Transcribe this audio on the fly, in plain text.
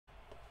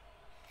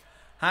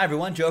Hi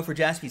everyone, Joe for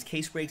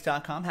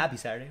JaspysCaseBreaks.com. Happy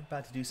Saturday. We're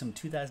about to do some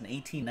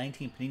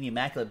 2018-19 Panini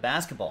Immaculate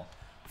Basketball.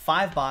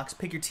 5-box,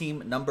 pick your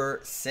team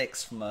number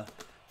 6 from a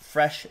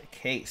fresh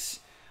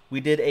case.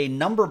 We did a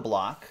number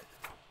block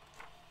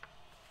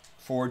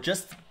for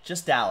just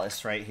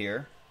Dallas right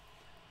here.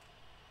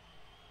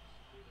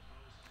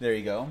 There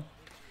you go.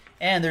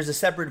 And there's a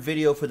separate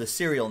video for the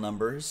serial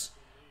numbers.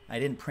 I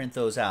didn't print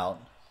those out,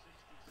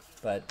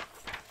 but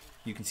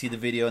you can see the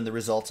video and the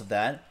results of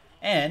that.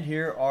 And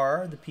here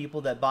are the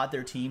people that bought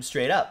their team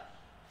straight up.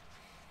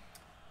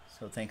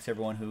 So thanks to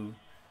everyone who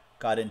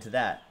got into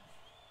that.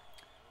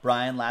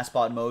 Brian, Last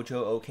Bought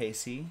Mojo,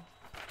 OKC.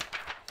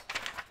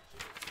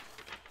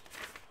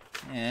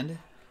 And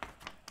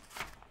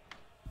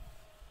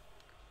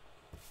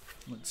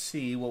let's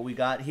see what we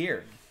got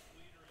here.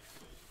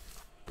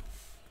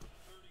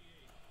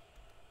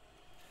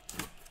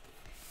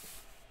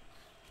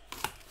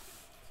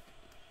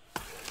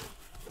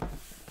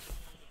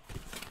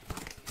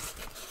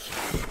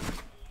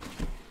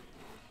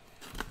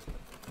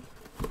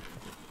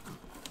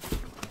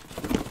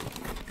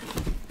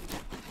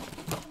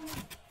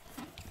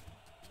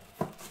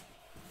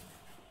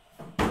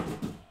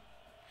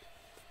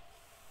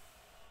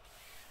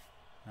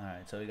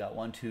 So we got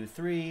 1, 2,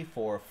 3,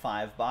 4,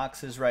 5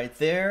 boxes right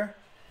there.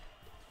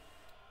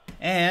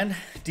 And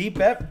deep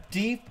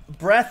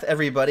breath,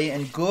 everybody,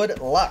 and good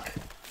luck.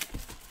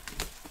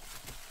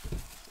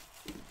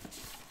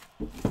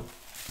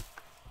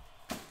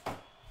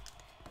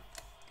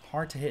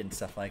 Hard to hit and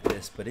stuff like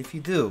this, but if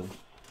you do,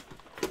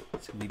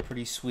 it's going to be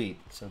pretty sweet.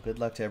 So good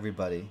luck to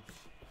everybody.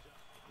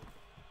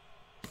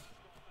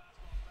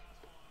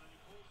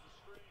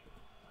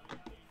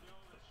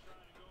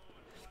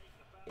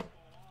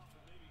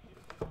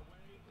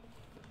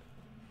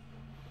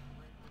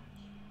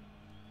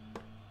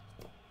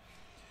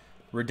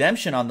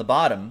 Redemption on the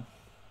bottom.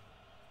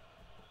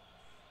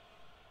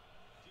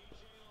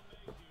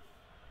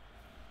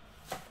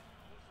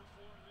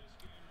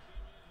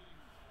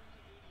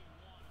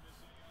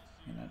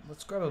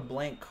 Let's grab a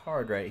blank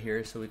card right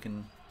here so we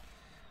can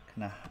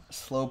kind of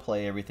slow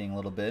play everything a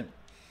little bit.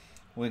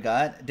 We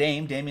got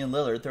Damian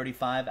Lillard,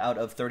 35 out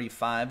of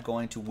 35,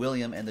 going to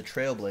William and the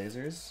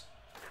Trailblazers.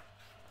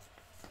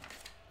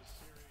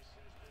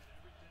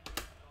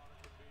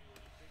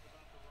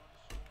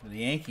 The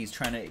Yankees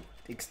trying to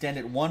extend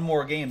it one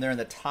more game. They're in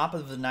the top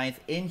of the 9th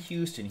in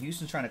Houston.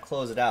 Houston's trying to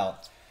close it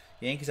out.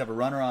 The Yankees have a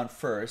runner on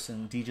first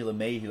and DJ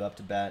LeMahieu up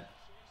to bat.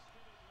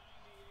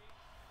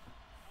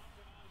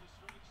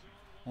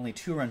 Only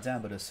 2 runs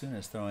down, but Osuna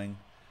is throwing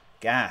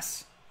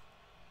gas.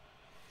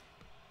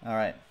 All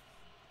right.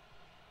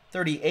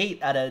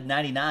 38 out of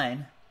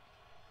 99.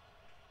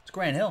 It's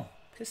Grant Hill,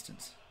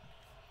 Pistons.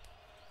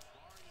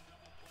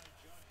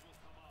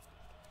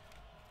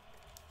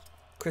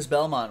 Chris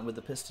Belmont with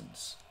the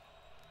Pistons.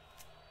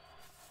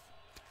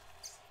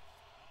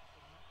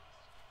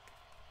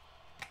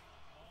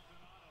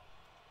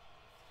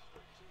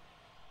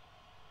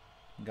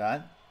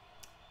 Got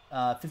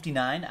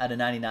 59 out of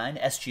 99.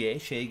 SGA,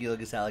 Shai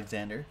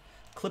Gilgeous-Alexander.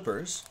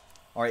 Clippers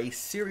are a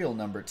serial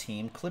number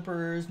team.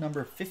 Clippers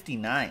number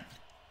 59.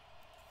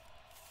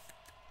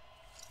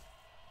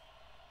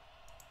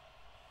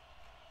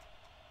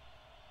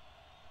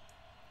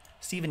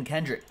 Stephen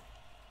Kendrick,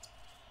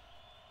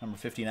 number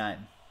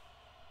 59.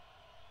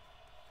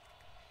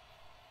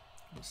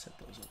 Let's set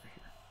those over here.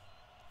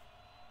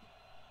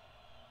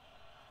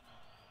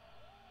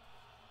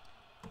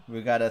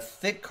 We got a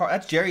thick card.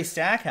 That's Jerry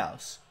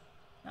Stackhouse.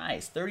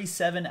 Nice.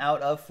 37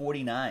 out of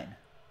 49.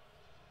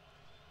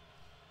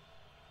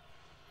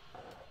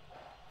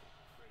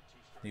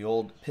 The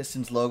old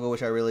Pistons logo,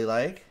 which I really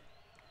like.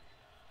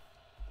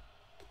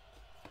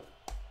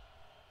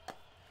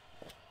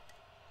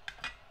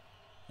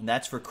 And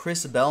that's for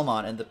Chris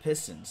Belmont and the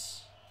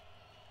Pistons.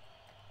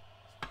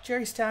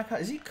 Jerry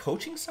Stackhouse. Is he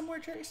coaching somewhere,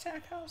 Jerry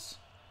Stackhouse?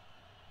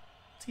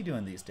 What's he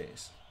doing these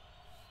days?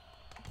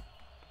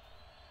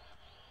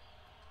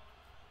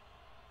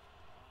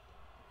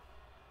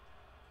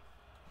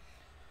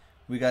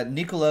 We got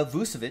Nikola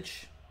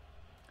Vucevic,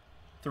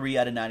 3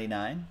 out of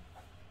 99.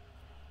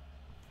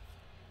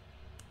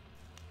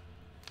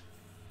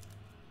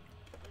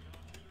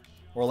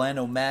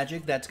 Orlando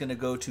Magic, that's going to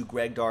go to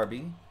Greg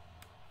Darby.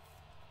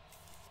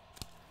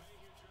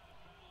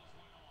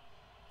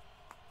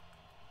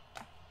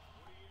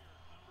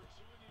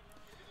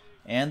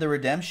 And the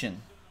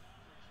redemption.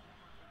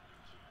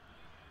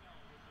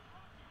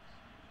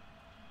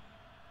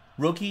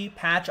 Rookie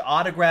patch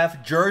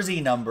autograph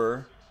jersey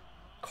number.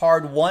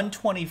 Card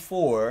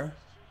 124.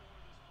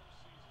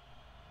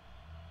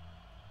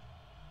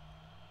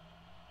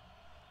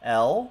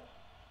 L.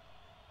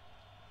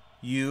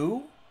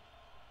 U.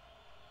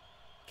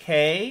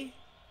 K.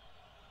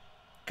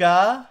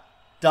 Ga.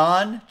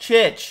 Don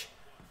Chich.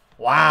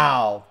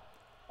 Wow.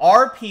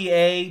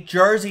 RPA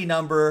jersey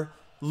number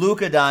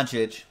Luka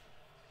Doncic.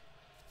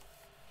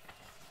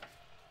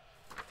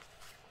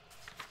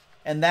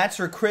 And that's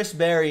for Chris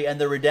Berry and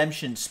the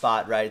redemption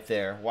spot right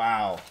there.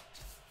 Wow.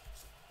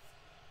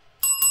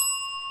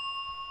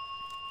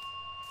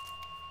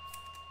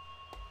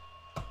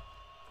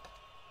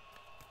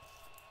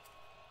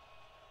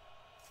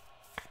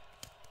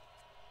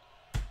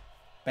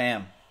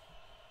 Bam.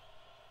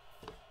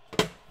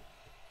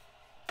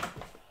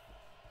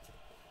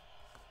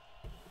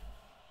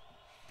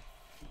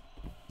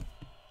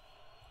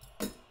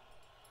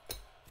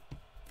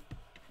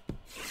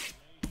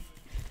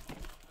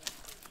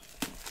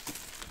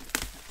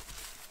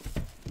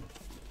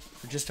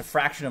 For just a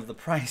fraction of the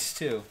price,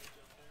 too.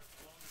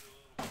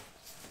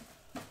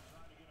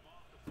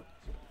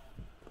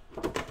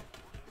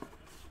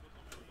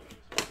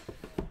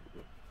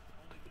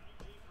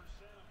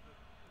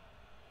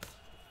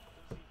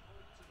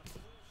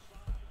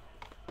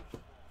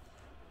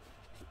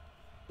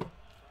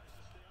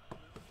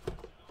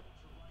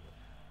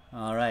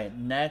 All right,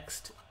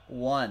 next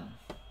one.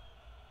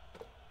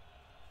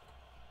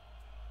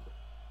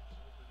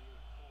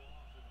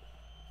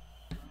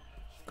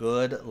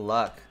 Good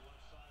luck.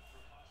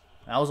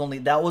 That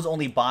was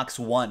only box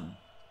 1.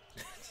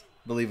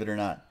 Believe it or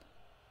not.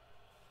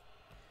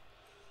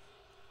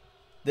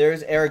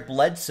 There's Eric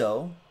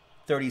Bledsoe,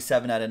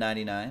 37 out of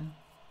 99.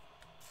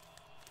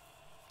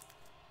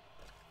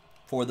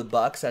 For the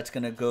Bucks, that's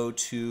going to go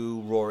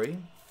to Rory.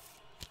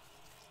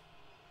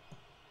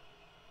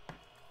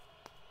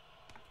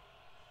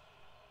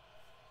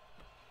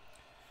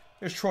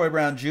 There's Troy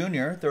Brown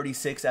Jr.,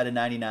 36 out of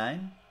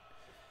 99.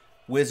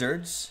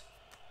 Wizards,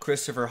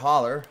 Christopher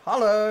Holler.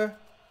 Holler!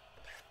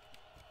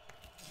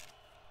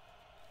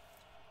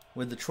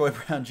 With the Troy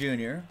Brown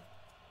Jr.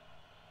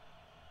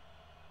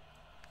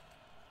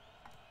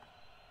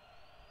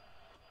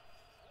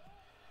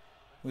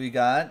 We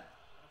got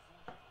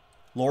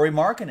Lauri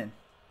Markkanen,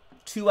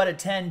 2 out of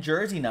 10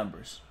 jersey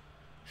numbers.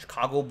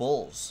 Chicago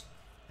Bulls,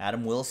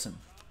 Adam Wilson.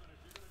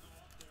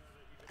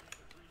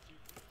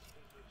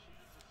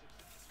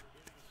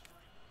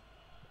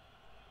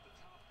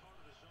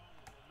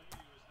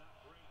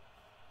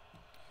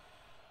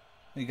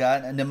 We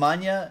got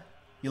Nemanja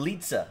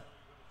Bjelica,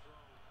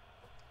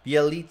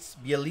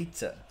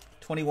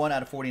 21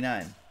 out of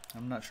 49.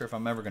 I'm not sure if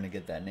I'm ever going to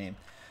get that name.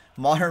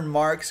 Modern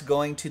Marks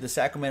going to the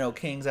Sacramento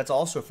Kings. That's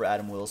also for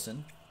Adam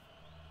Wilson.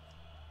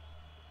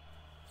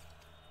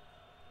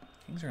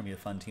 Kings are going to be a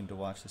fun team to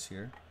watch this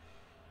year.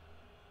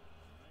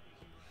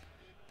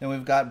 Then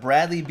we've got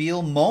Bradley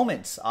Beal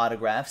Moments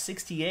autograph,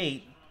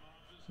 68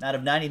 out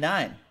of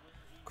 99.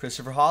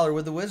 Christopher Holler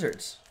with the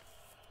Wizards.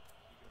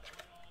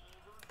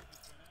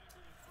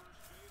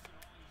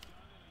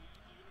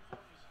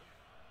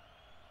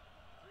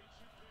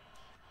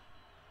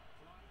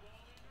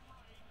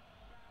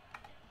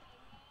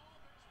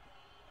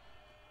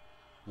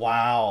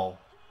 Wow.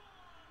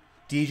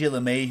 DJ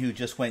LeMahieu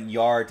just went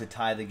yard to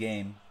tie the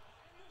game.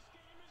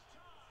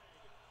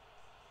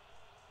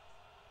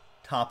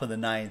 Top of the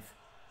 9th.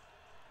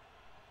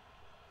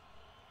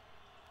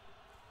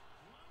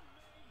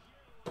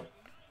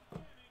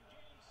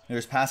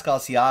 There's Pascal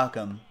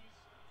Siakam.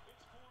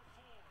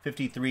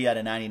 53 out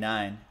of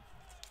 99.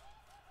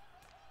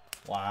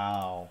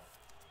 Wow.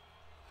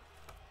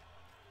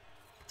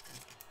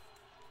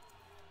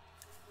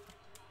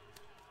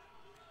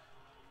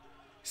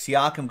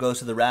 Siakam goes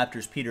to the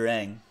Raptors, Peter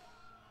Eng.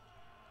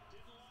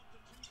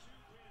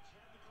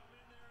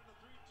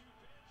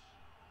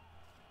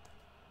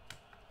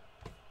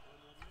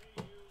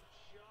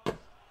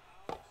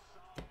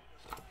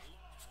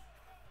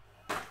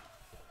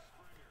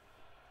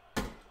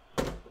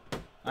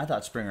 I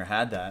thought Springer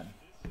had that.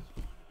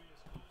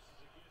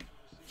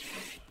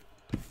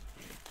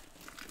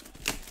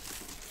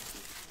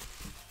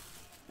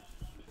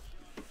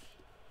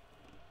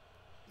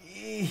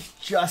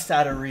 Just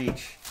out of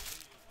reach.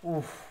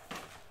 Oof.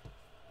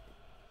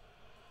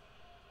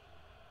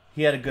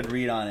 He had a good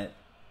read on it.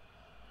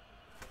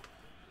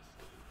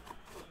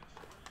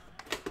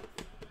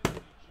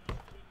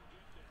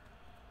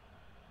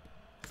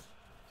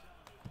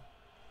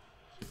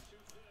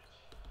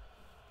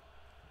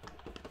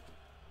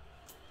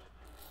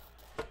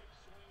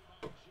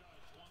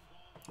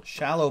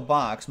 Shallow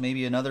box,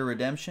 maybe another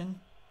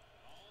redemption?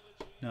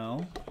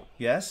 No.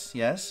 Yes,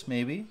 yes,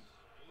 maybe.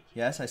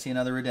 Yes, I see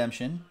another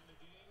redemption.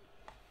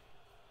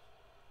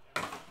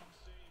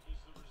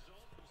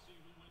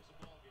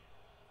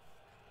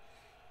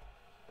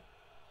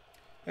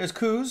 There's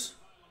Kuz,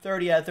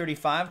 30 out of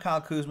 35.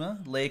 Kyle Kuzma,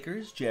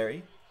 Lakers,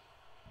 Jerry.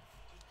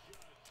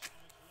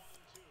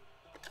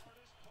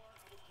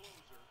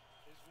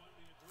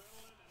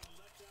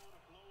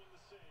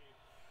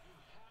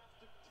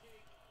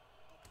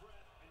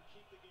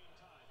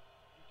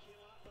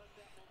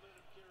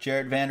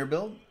 Jarrett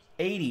Vanderbilt,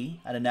 80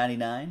 out of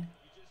 99.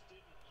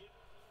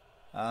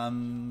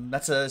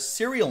 That's a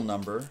serial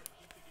number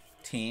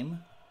team.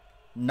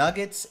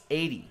 Nuggets,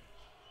 80.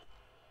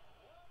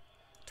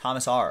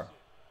 Thomas R.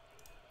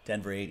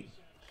 Denver, 80.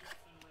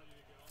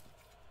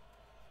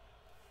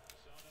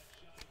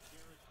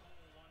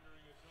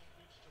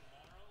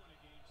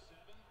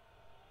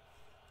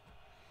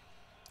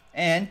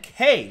 And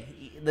K,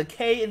 the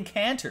K in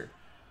Cantor,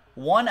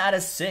 1 out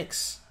of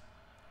 6.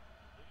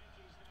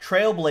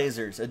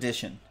 Trailblazers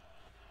edition.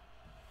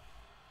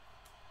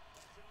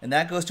 And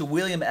that goes to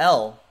William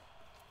L.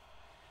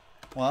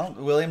 Well,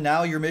 William,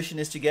 now your mission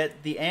is to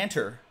get the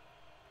Anter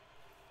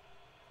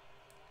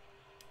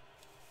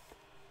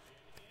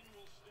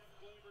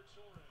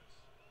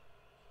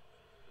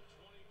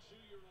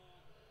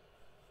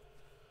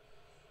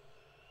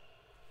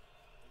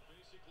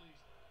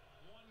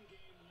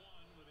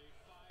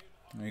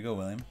There you go,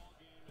 William.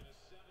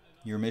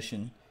 Your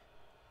mission,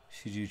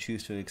 should you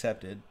choose to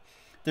accept it.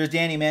 There's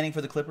Danny Manning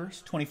for the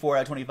Clippers, 24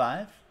 out of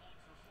 25.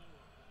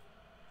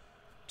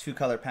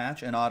 2-color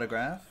patch and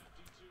autograph.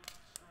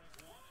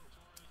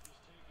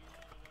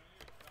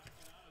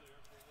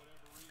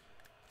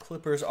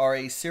 Clippers are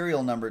a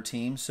serial number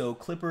team, so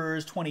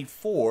Clippers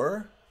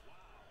 24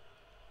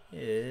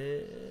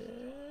 is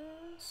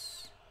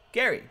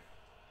Gary.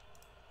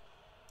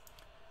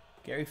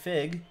 Gary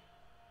Fig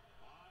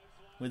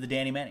with the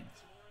Danny Manning.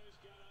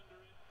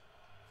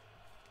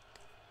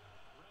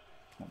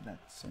 Oh,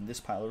 that's in this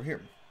pile over here.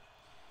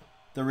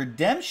 The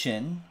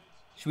redemption.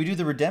 Should we do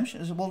the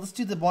redemption? Well, let's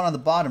do the one on the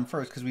bottom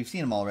first because we've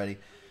seen them already.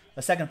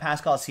 A second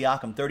Pascal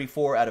Siakam,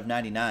 34 out of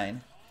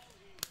 99.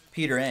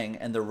 Peter Ng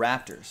and the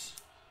Raptors.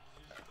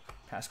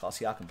 Pascal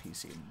Siakam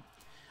PC.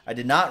 I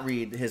did not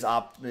read his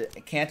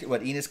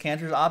Enes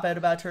Kanter's op-ed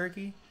about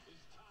Turkey.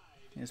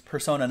 His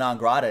persona non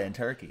grata in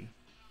Turkey.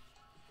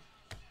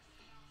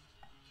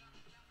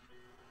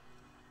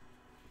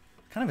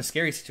 Kind of a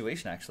scary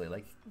situation, actually.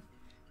 Like,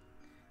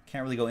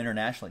 can't really go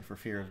internationally for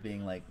fear of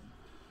being like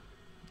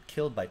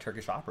killed by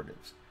Turkish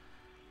operatives.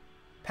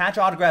 Patch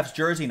autographs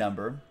jersey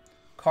number,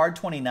 card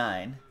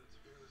 29.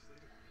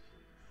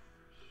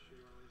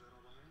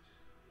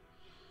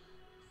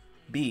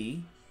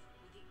 B.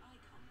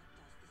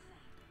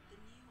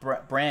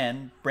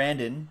 Brandon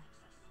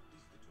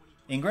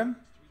Ingram?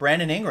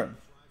 Brandon Ingram.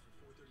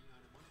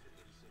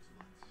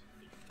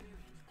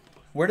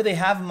 Where do they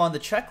have him on the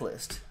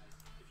checklist?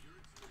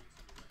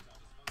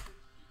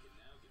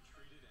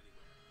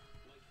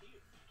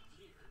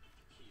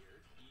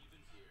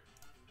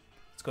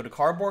 Let's go to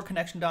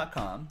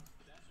cardboardconnection.com.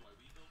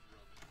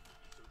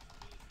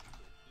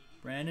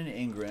 Brandon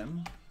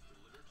Ingram.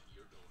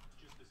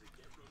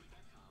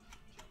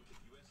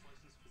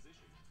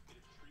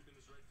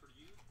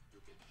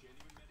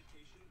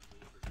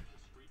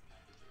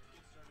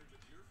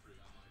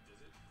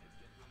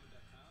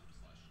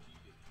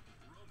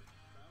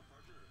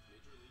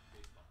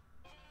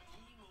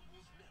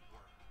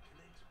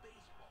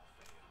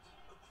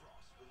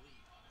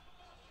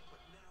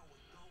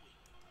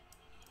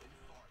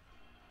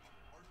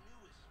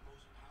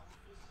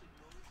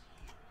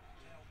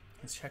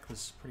 This checklist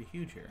is pretty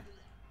huge here.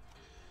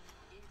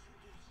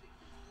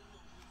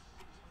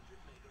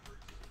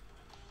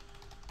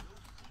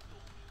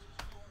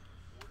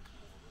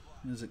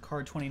 Is it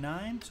card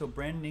 29? So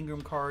Brandon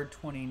Ingram card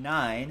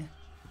 29.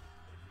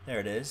 There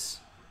it is.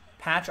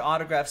 Patch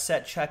autograph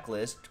set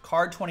checklist.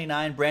 Card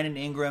 29, Brandon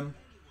Ingram,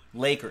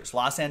 Lakers.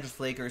 Los Angeles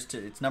Lakers.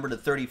 It's numbered to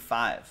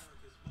 35.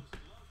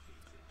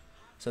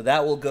 So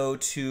that will go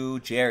to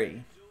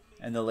Jerry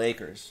and the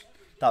Lakers.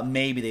 Thought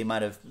maybe they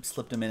might have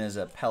slipped him in as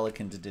a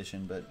Pelicans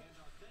edition, but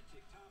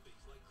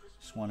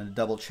just wanted to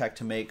double check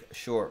to make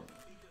sure.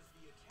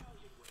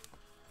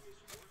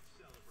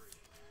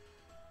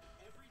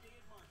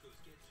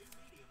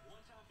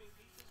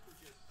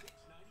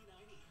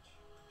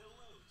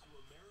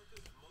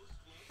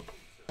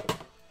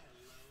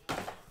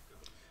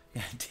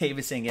 Yeah,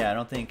 David saying, yeah, I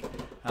don't think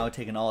I would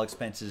take an all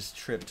expenses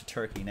trip to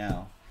Turkey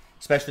now,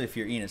 especially if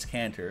you're Enes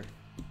Kanter.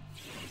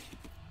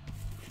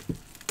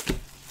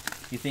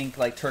 You think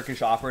like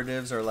Turkish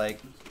operatives are like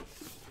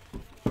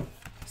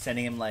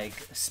sending him like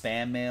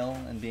spam mail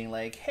and being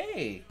like,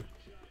 hey,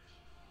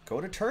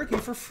 go to Turkey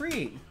for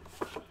free.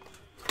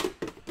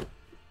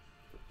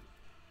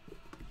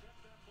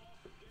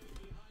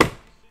 All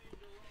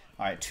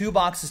right, 2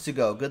 boxes to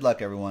go. Good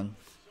luck, everyone.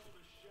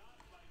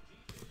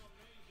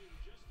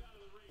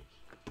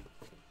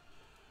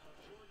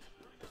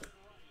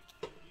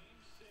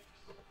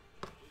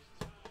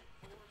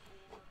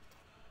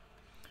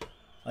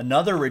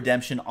 Another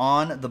redemption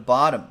on the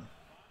bottom.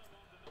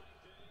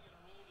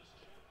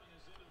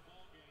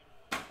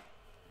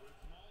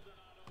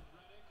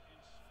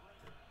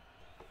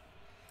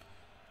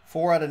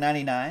 Four out of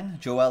 99,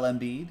 Joel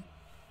Embiid.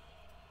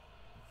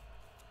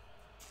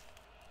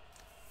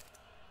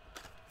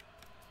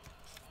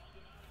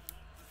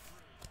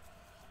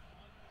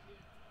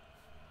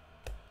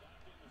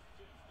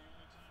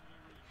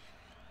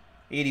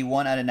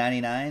 '81 out of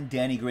 99,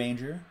 Danny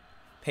Granger,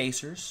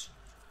 Pacers,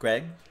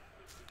 Greg.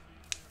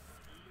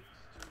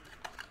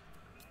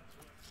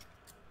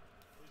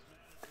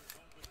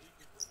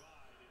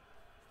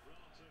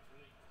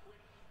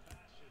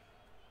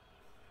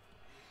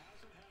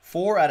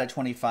 Four out of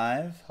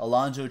 25,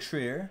 Alonzo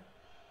Trier.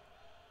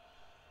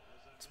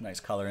 Some nice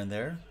color in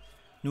there.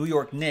 New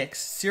York Knicks,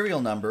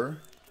 serial number.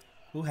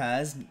 Who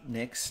has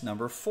Knicks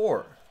number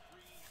 4?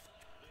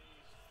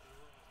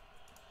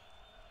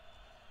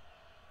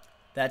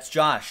 That's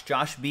Josh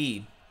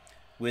B.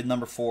 with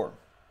number 4.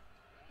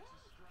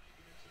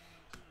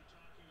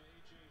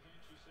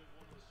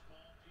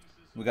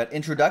 We got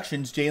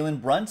introductions,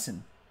 Jalen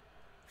Brunson.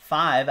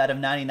 5 out of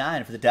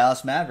 99 for the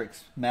Dallas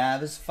Mavericks.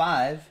 Mavs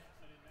 5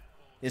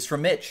 is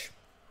from Mitch.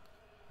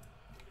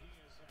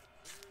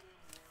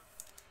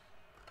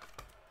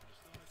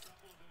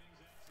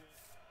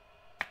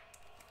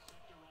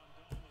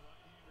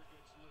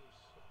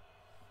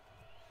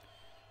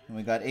 And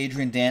we got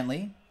Adrian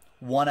Dantley,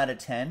 1 out of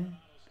 10.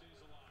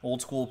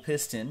 Old school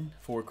Piston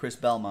for Chris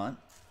Belmont.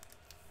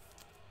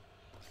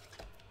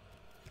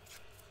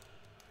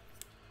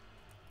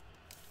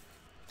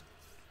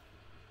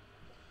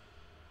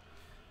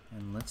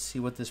 And let's see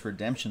what this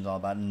redemption's all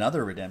about.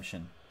 Another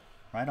redemption.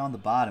 Right on the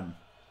bottom.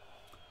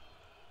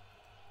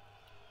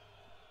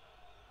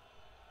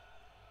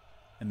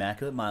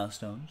 Immaculate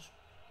Milestones.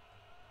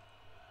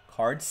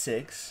 Card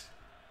 6.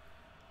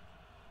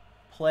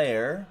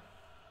 Player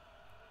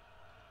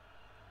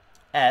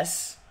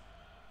S.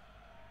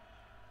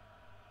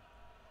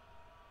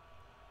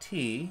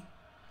 T.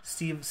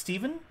 Stephen?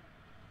 Stephen?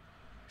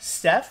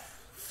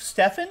 Steph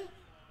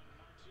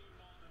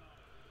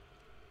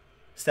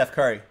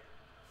Curry.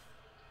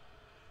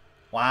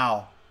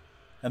 Wow.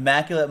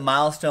 Immaculate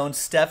Milestone,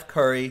 Steph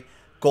Curry,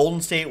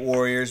 Golden State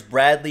Warriors,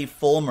 Bradley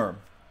Fulmer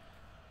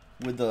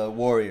with the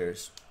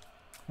Warriors.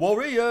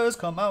 Warriors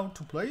come out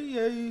to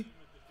play.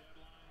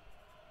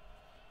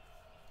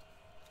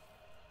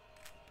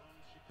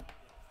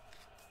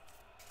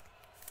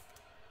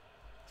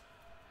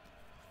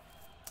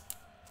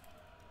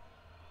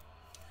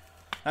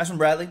 Nice one,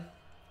 Bradley.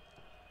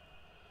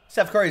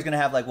 Steph Curry's going to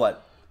have like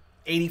what?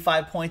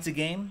 85 points a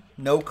game?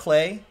 No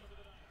Clay.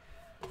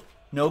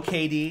 No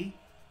KD.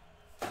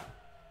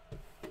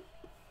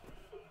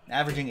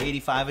 Averaging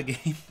 85 a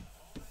game.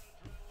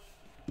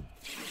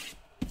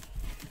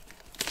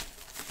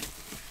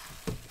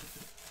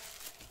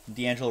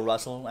 D'Angelo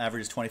Russell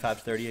averages 25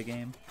 to 30 a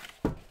game.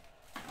 And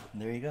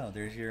there you go.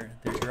 There's your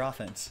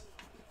offense.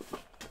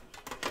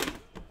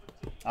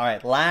 All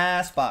right,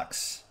 last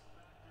box.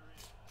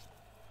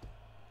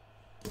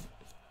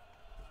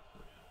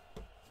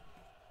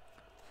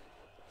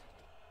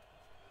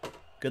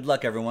 Good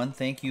luck, everyone.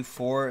 Thank you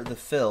for the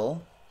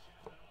fill.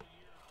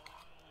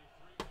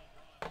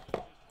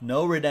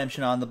 No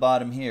redemption on the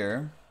bottom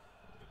here.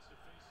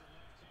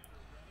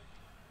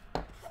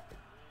 All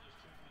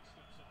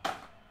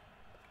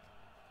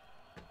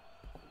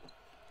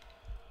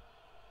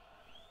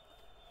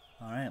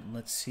right,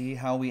 let's see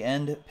how we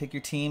end. Pick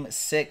your team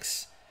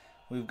 6.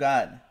 We've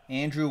got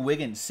Andrew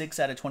Wiggins, 6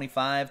 out of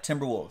 25.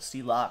 Timberwolves,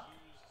 C-Lock.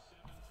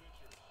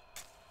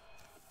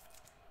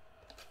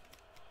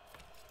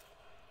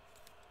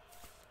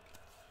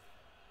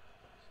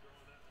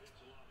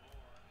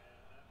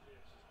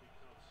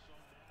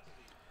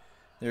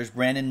 There's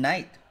Brandon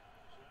Knight,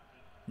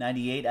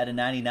 98 out of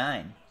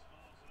 99.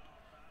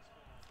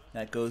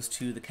 That goes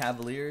to the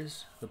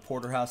Cavaliers, the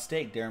Porterhouse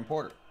Steak, Darren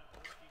Porter.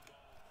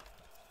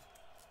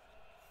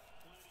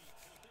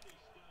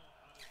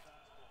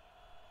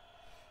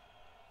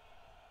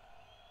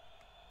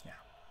 Yeah.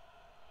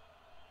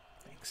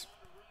 Thanks.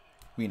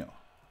 We know.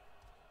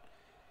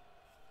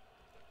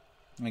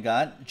 We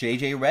got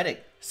J.J. Redick,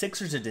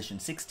 Sixers edition,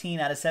 16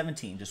 out of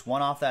 17. Just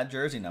one off that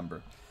jersey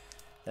number.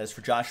 That is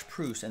for Josh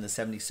Proust and the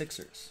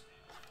 76ers.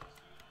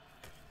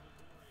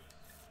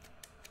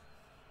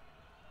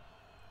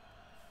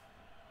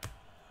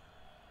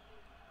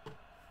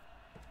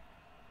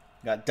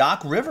 Got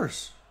Doc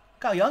Rivers.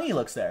 Look how young he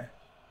looks there.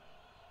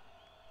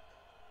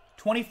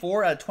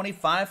 24 out of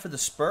 25 for the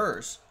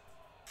Spurs.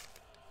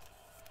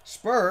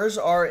 Spurs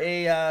are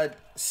a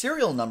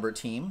serial number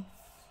team.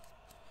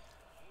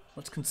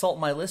 Let's consult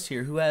my list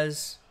here. Who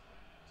has...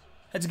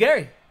 That's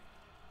Gary.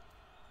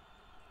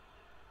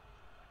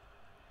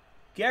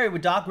 Gary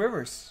with Doc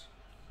Rivers.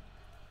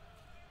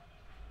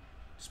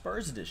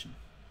 Spurs edition.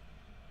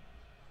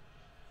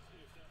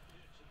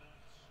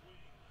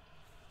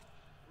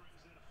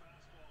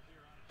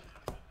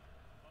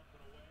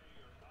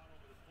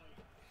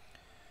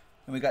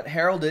 And we got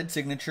heralded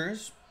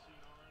signatures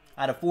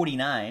out of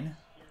 49.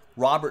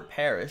 Robert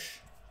Parrish.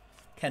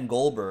 Ken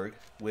Goldberg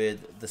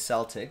with the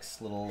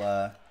Celtics. Little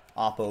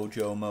Oppo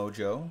Joe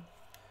Mojo.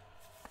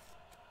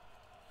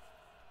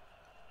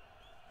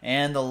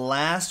 And the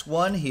last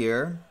one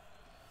here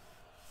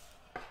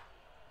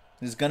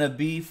is going to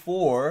be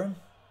for...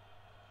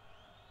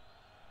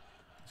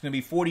 It's going to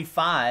be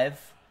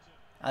 45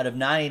 out of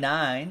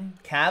 99.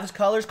 Cavs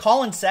colors.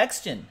 Colin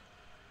Sexton.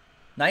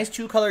 Nice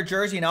 2-color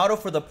jersey and auto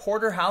for the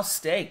Porterhouse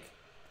Steak.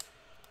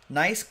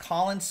 Nice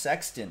Colin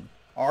Sexton.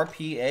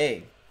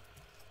 RPA.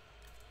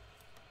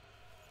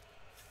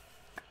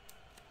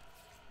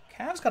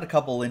 Cavs got a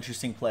couple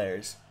interesting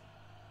players.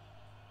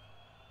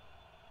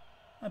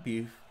 Might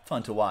be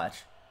fun to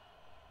watch.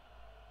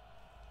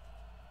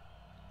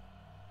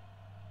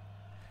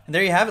 And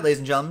there you have it, ladies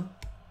and gentlemen.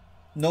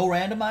 No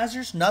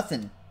randomizers,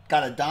 nothing.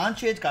 Got a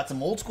Doncic, got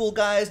some old school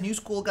guys, new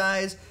school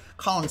guys,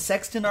 Colin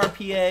Sexton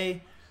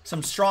RPA,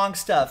 some strong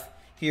stuff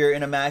here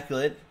in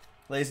Immaculate,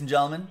 ladies and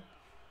gentlemen.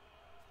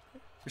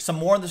 There's some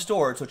more in the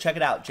store, so check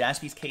it out,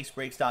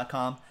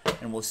 jaspyscasebreaks.com,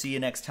 and we'll see you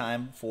next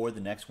time for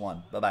the next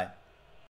one. Bye-bye.